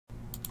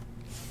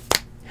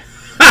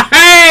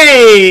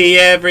Hey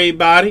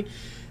everybody,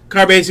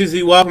 Carbase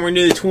Susie, welcome. We're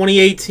new to the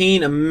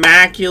 2018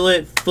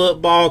 Immaculate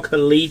Football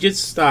Collegiate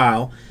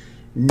Style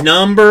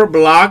number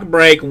block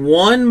break,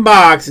 one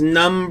box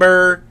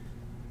number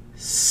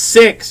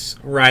 6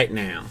 right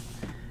now.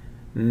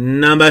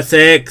 Number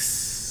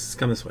 6.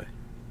 Come this way.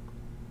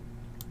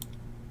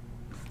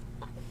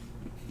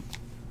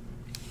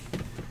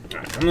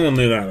 Alright, I'm gonna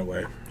move out of the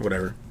way.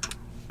 Whatever.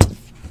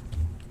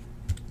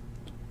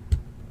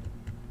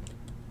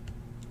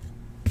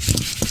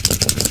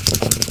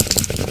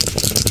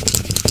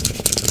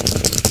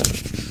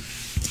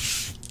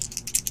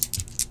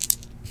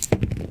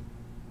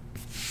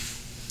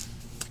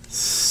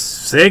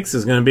 Six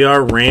is going to be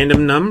our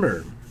random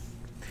number.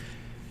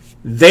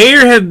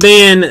 There have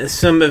been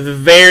some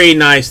very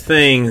nice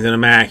things in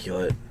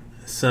Immaculate.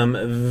 Some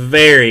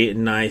very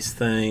nice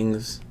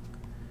things.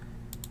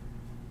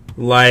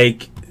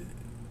 Like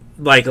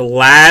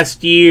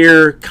last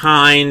year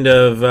kind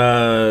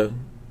of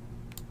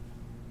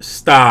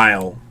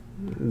style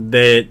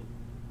that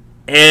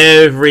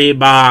every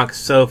box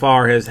so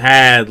far has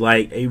had,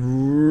 like a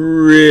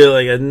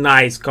really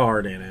nice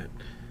card in it.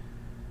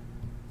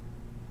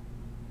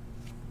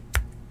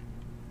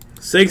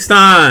 6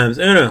 times.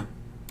 Uno,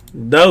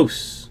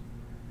 dos,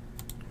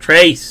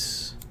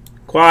 tres,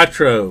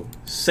 cuatro,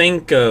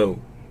 cinco.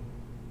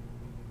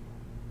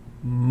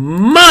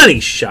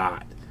 Money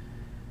shot.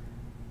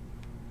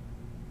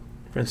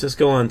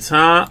 Francisco on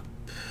top.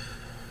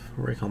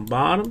 Rick on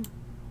bottom.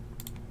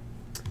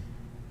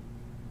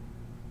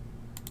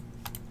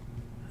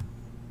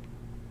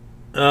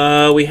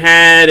 We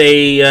had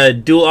a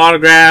dual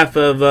autograph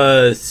of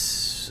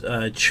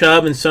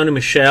Chubb and Sony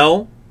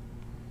Michel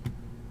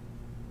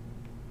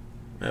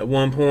at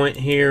one point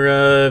here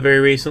very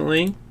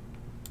recently.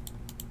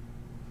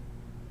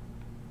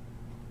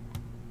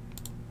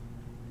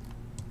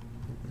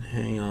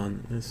 Hang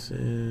on, this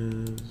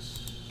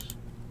is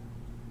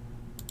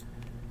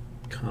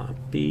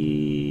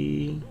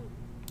copy,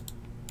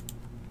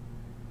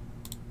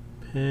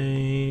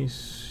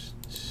 paste,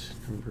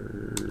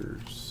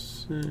 number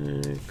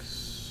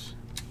 6.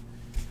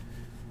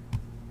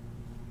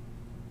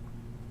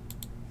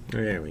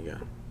 There we go.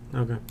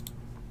 Okay.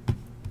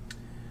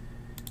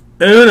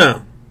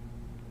 Uno,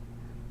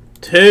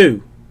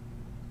 two,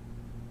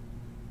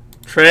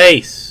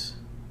 tres.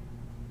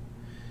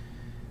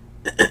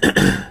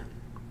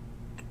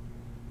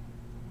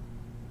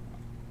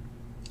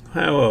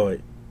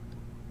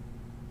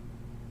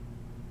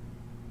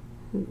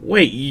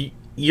 Wait,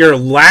 your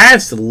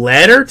last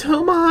letter,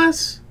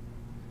 Tomas?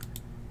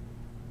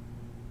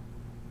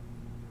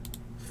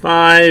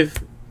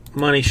 5,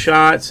 money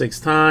shot 6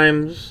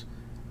 times.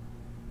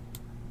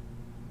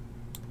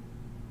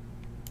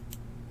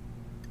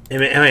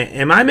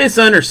 Am I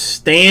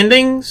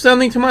misunderstanding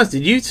something, Tomas?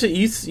 Did you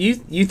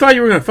thought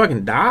you were gonna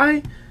fucking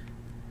die?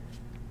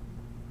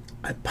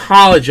 I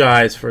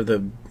apologize for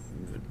the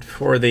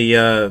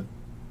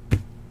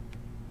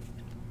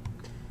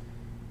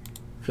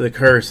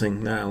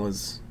cursing. That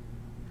was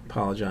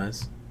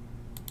apologize.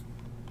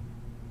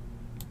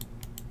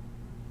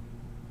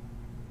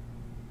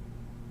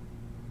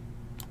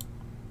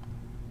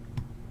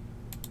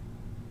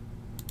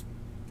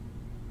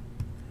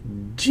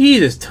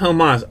 Jesus,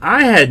 Tomas,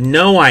 I had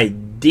no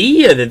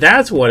idea that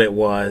that's what it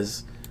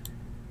was.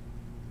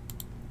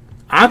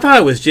 I thought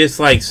it was just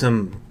like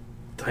some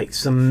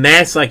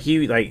mess, like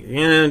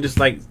just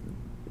like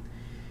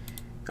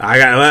I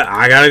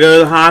gotta go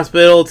to the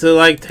hospital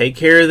to take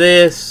care of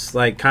this,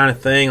 kind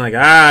of thing.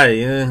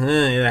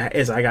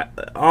 It's I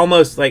got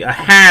almost like a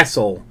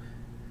hassle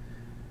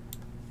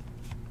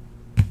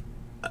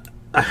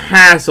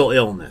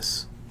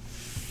illness.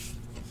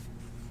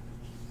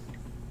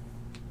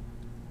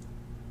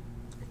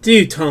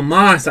 Dude,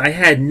 Tomas, I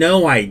had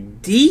no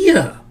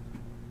idea.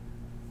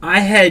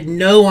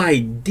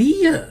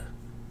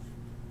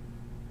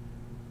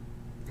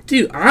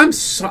 Dude, I'm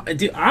sorry.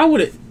 Dude, I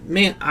would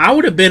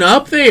have been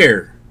up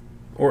there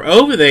or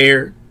over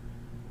there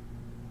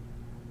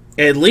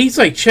at least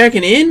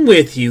checking in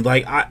with you.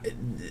 I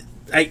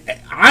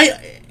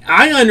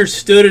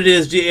understood it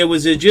as it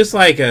was just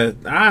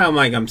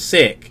I'm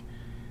sick.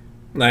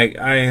 I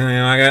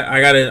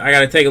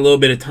gotta take a little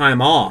bit of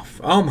time off.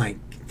 Oh my.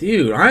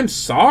 Dude, I'm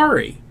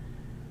sorry.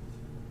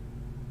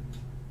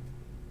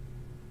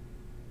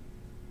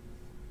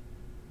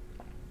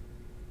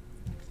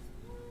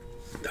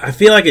 I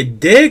feel like a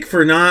dick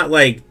for not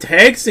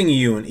texting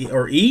you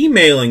or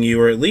emailing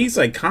you or at least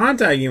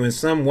contacting you in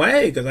some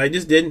way, because I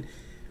didn't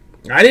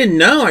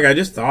know. I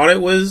just thought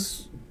it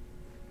was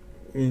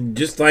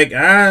just I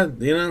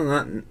thought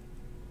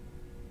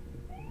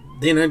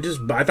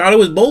it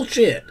was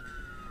bullshit.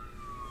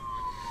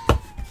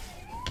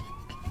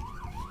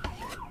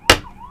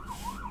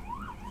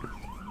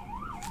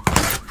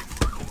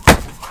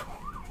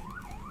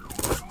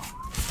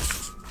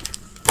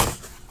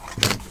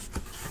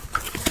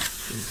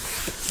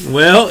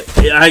 Well,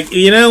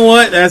 you know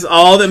what? That's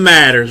all that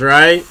matters,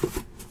 right?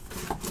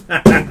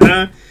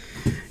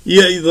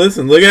 Yeah,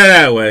 listen, look at it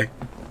that way.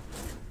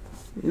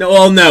 No,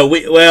 well, no.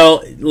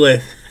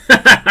 Listen.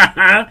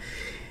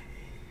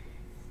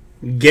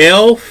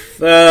 Gelf,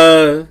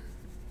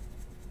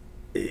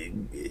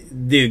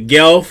 dude,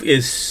 Gelf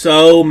is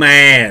so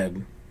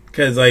mad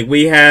because like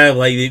we have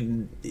like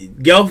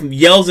Gelf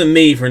yells at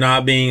me for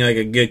not being like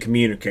a good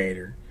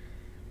communicator.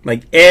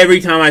 Like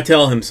every time I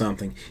tell him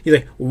something, he's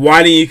like,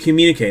 "Why didn't you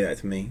communicate that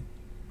to me?"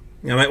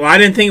 And I'm like, "Well, I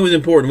didn't think it was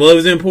important." Well, it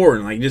was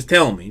important. Like, just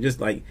tell me. Just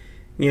like,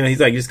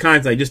 he's like, just kind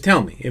of like, just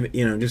tell me.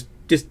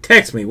 Just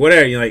text me,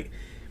 whatever. Like,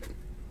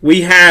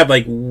 we have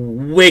like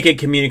wicked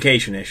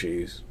communication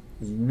issues.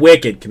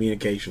 Wicked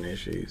communication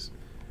issues.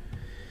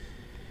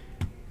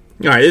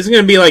 Alright, this is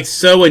going to be like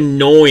so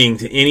annoying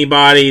to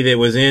anybody that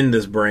was in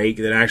this break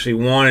that actually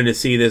wanted to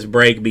see this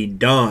break be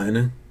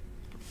done.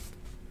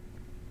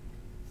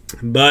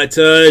 But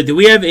do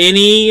we have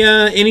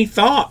any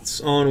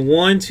thoughts on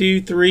 1,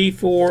 2, 3,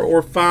 4,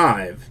 or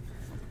 5?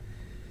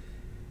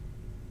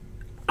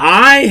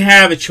 I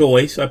have a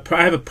choice. I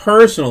have a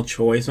personal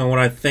choice on what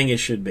I think it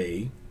should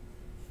be.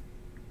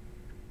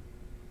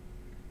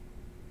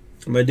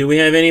 But do we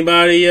have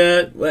anybody?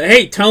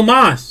 Hey,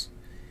 Tomas.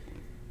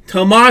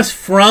 Tomas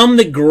from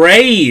the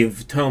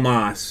grave,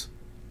 Tomas.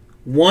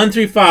 1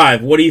 through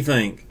 5. What do you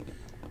think?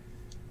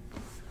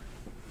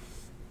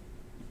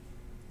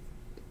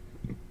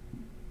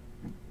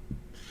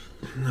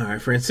 All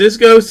right,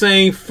 Francisco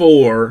saying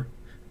 4.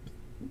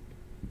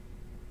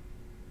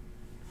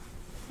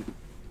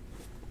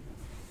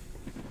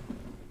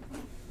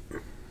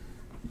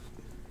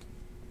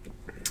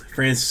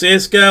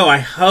 Francisco, I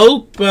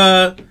hope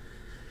no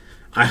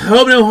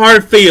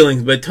hard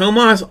feelings, but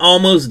Tomas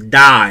almost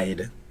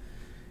died.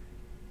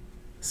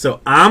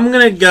 So I'm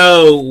going to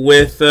go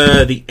with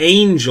the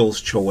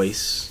Angels'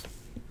 choice.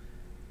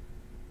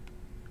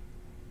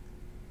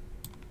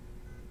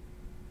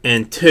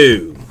 And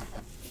 2.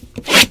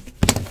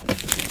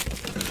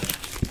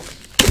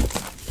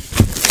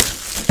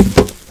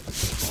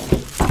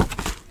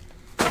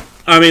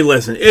 I mean,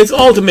 listen, it's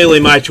ultimately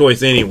my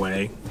choice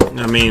anyway.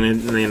 I mean,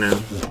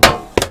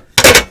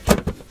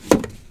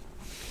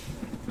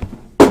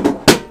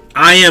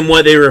 I am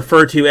what they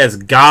refer to as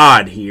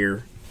God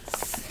here.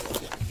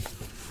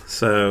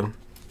 So,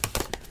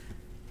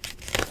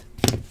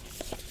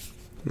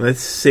 let's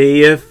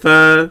see if...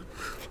 Alright,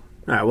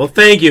 well,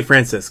 thank you,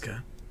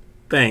 Francisca.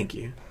 Thank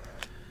you.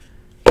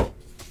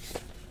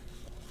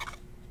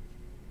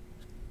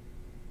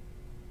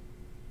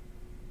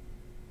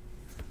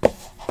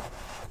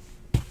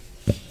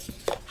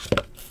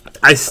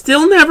 I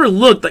still never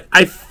looked. Like,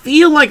 I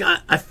feel like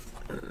alright,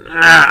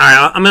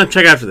 I'm going to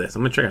check after this.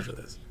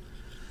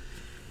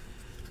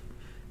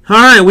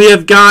 Alright, we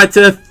have got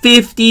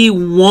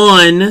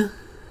 51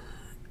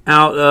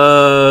 out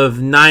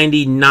of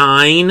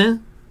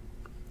 99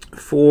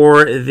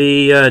 for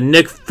the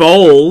Nick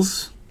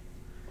Foles.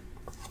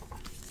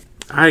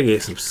 I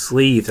get some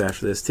sleeves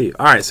after this too.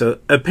 Alright, so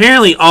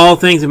apparently all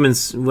things have been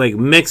like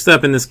mixed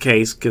up in this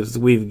case because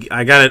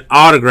I got an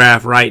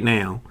autograph right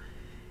now.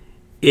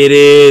 It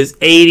is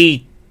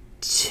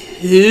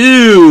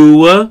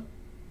 82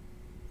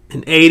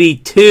 and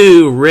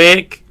 82,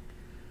 Rick.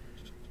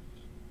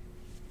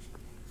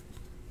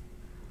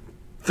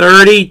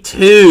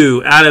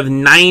 32 out of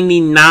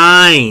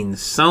 99,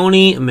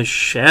 Sony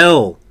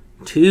Michel.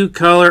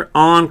 2-color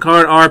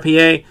on-card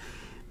RPA.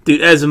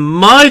 Dude, as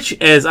much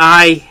as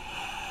I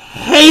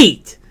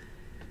hate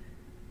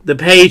the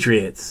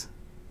Patriots,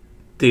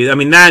 dude,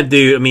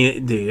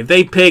 if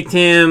they picked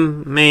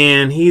him,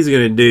 man, he's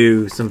going to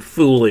do some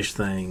foolish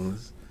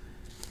things.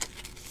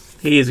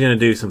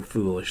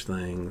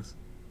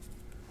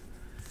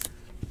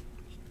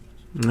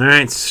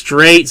 Alright,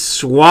 straight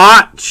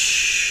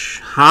swatch.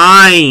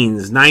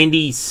 Hines,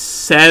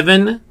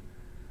 97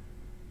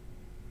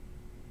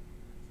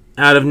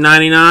 out of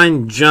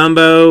 99.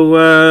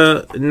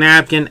 Jumbo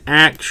napkin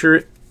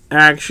action.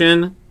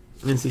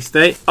 NC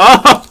State.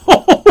 Oh!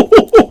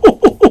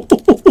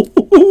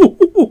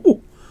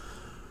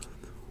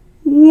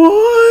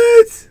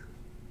 What?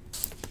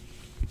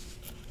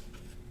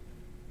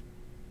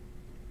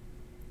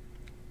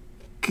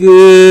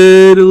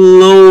 Good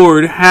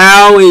Lord.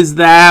 How is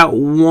that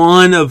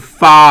 1 of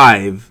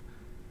 5?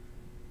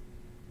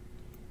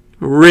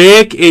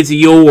 Rick, it's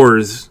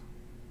yours.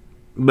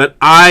 But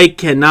I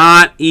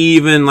cannot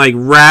even like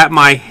wrap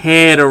my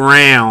head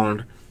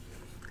around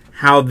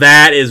how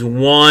that is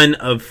 1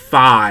 of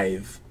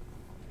 5.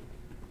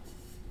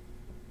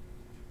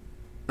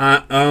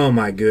 Oh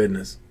my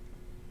goodness.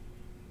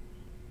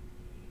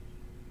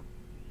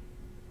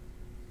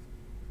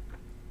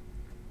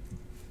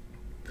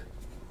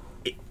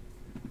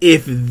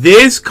 If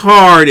this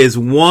card is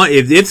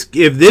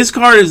if this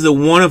card is the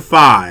 1 of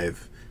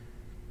 5,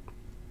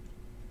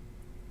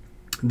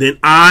 then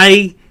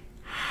I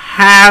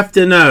have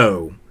to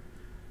know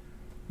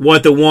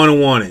what the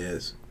 101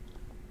 is.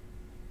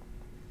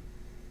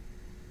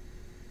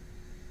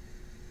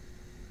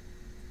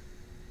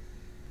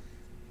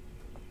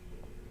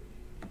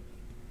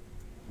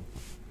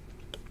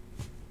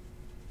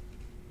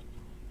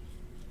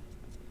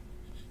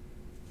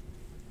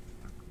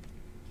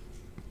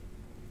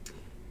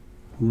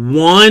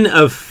 1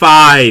 of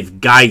 5,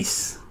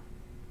 Geis.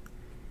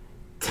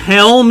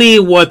 Tell me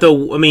what the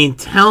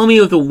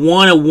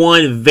 1 of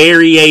 1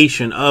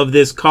 variation of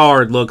this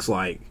card looks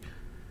like.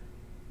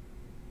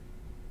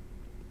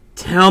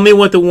 Tell me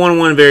what the 1 of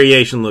 1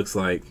 variation looks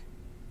like.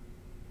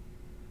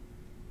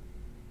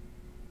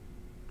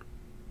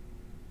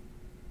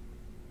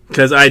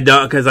 Because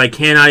I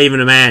cannot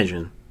even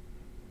imagine.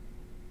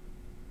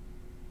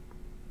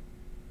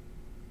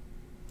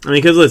 I mean,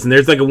 because listen,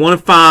 there's like a 1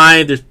 of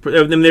 5. There's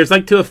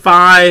like 2 of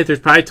 5. There's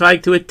probably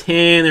like 2 of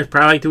 10. There's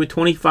probably like 2 of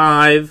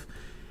 25.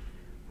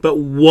 But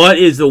what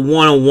is the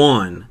 1 of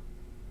 1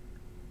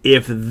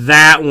 if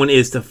that one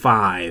is to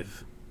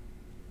 5?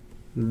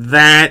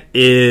 That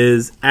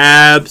is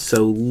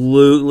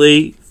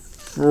absolutely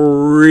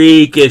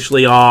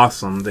freakishly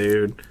awesome,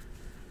 dude.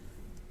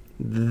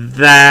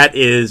 That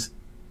is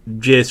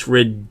just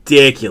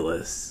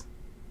ridiculous.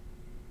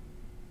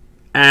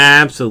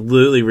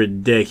 Absolutely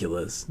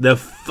ridiculous.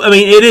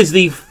 It is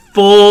the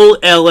full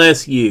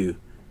LSU.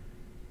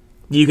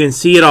 You can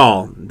see it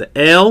all. The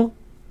L,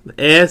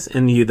 the S,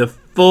 and the U. The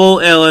full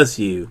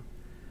LSU.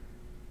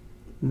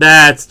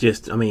 That's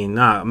just,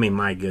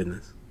 my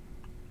goodness.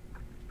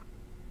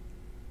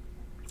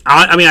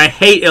 I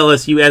hate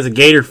LSU as a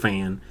Gator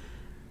fan,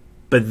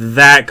 but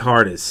that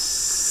card is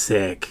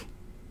sick.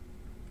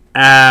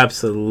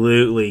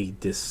 Absolutely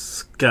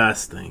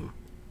disgusting.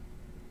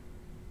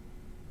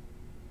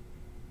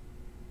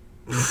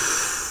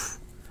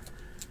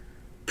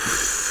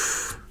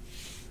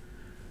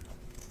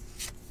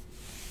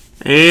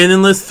 And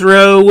then let's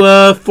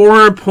throw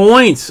 400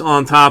 points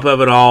on top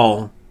of it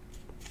all.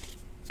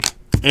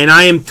 And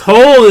I am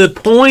told the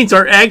points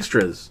are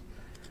extras.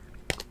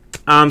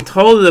 I'm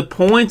told the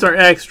points are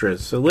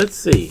extras. So let's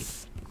see.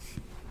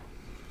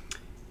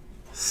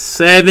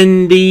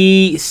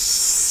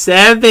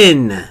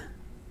 77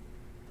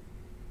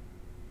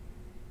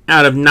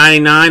 out of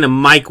 99 of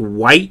Mike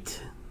White.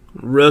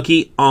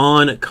 Rookie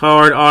on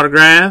card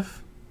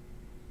autograph.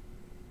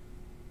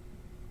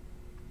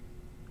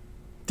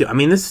 Dude,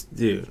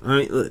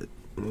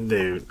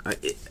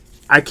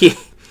 I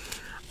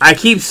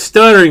keep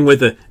stuttering with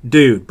the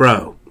dude,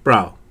 bro,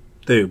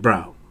 dude.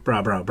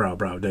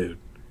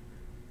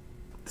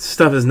 This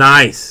stuff is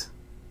nice.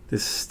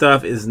 This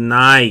stuff is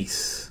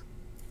nice.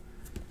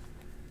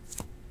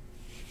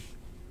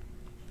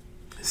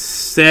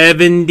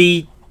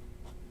 72,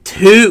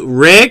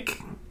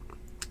 Rick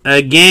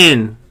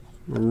again.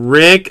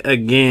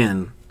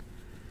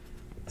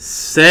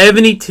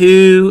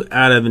 72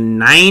 out of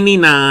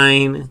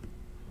 99.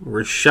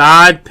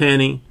 Rashad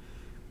Penny,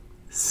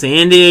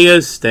 San Diego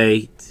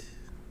State.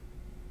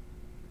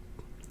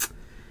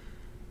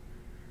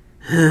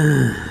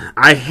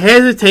 I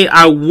hesitate.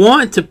 I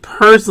want to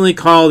personally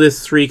call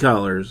this 3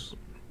 colors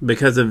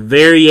because of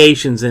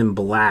variations in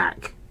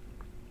black.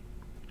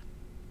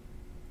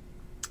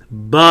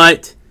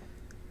 But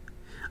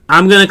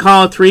I'm going to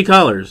call it 3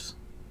 colors.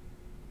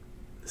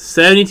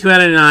 72 out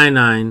of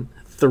 99.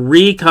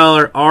 3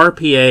 color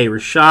RPA,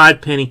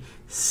 Rashad Penny,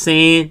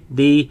 San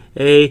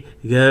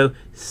Diego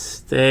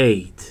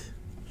State.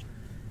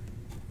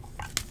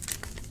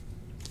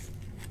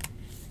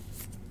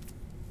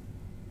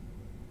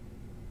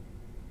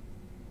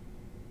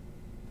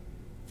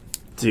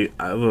 Dude,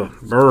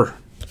 brr.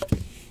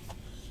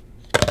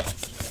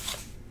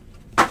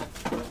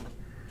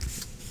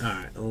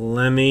 Alright,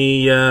 let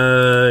me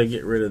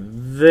get rid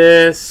of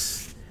this.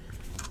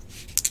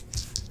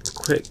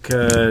 Quick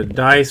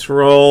dice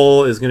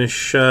roll is going to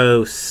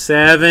show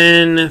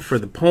 7 for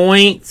the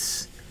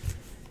points.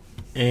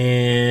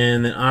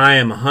 And I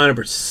am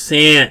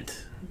 100%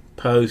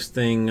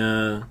 posting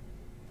that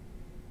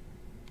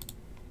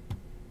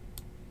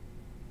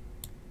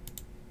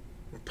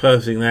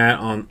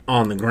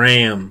on the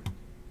gram.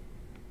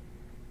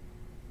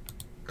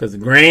 Because the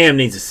gram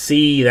needs to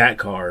see that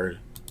card.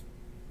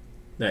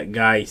 That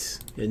Geis.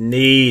 It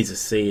needs to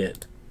see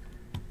it.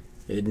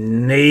 It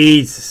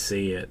needs to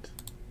see it.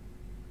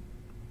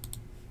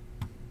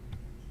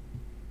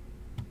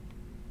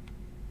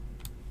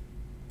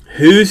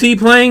 Who's he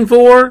playing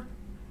for?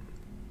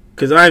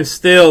 Because I'm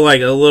still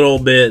like a little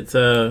bit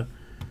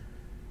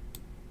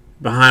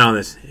behind on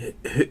this.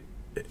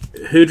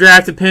 Who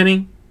drafted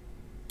Penny?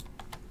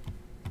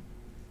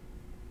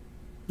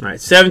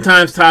 Alright, 7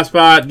 times top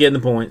spot, getting the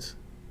points.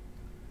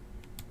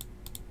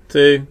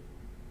 2,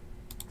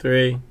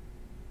 3,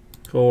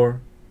 4,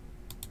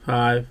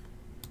 5,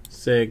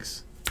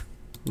 6.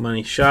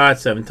 Money shot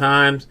 7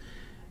 times.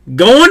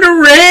 Going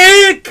to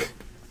Rick!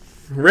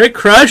 Rick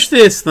crushed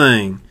this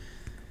thing.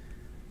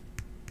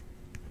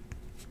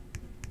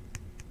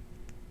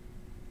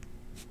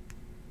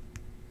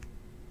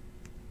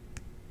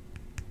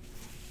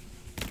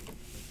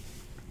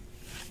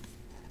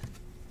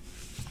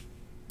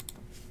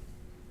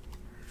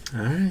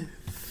 Alright.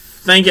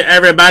 Thank you,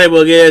 everybody.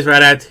 We'll get this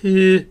right out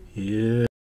to